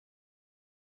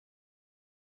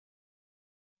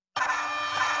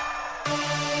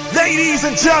Ladies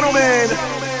and gentlemen,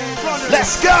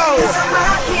 let's go!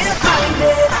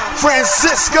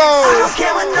 Francisco! I don't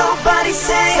care what nobody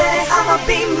say, I'ma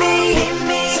be me.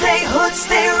 Stay hood,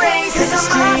 stay raised,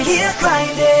 cause I'm out here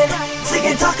grinding. So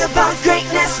you can talk about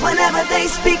greatness whenever they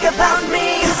speak about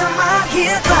me, cause I'm out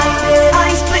here grinding. I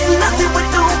ain't splitting nothing with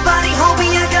nobody, homie,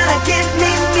 you gotta give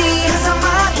me, cause I'm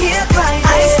out here grinding.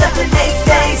 I ain't slept in 8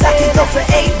 days, I can go for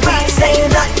 8 weeks, ain't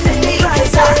nothing to me,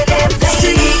 cause I am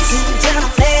ladies and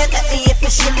gentlemen, let me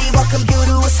officially welcome you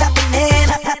to what's happening,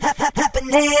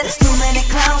 happening. There's too many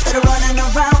clowns that are running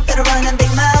around, that are running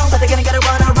their mouth, but they're gonna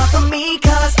run around for me,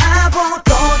 cause I won't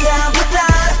go down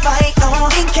without a fight, no.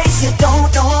 In case you don't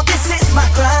know, this is my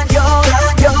grind, yo.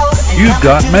 You've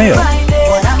got mail.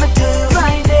 What I'ma do,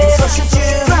 and so should you,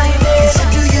 and so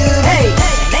do you. Hey,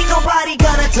 and ain't nobody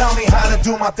gonna tell me how to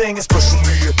do my thing, especially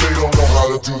if they don't know how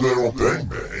to do their own thing,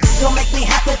 man. Don't make me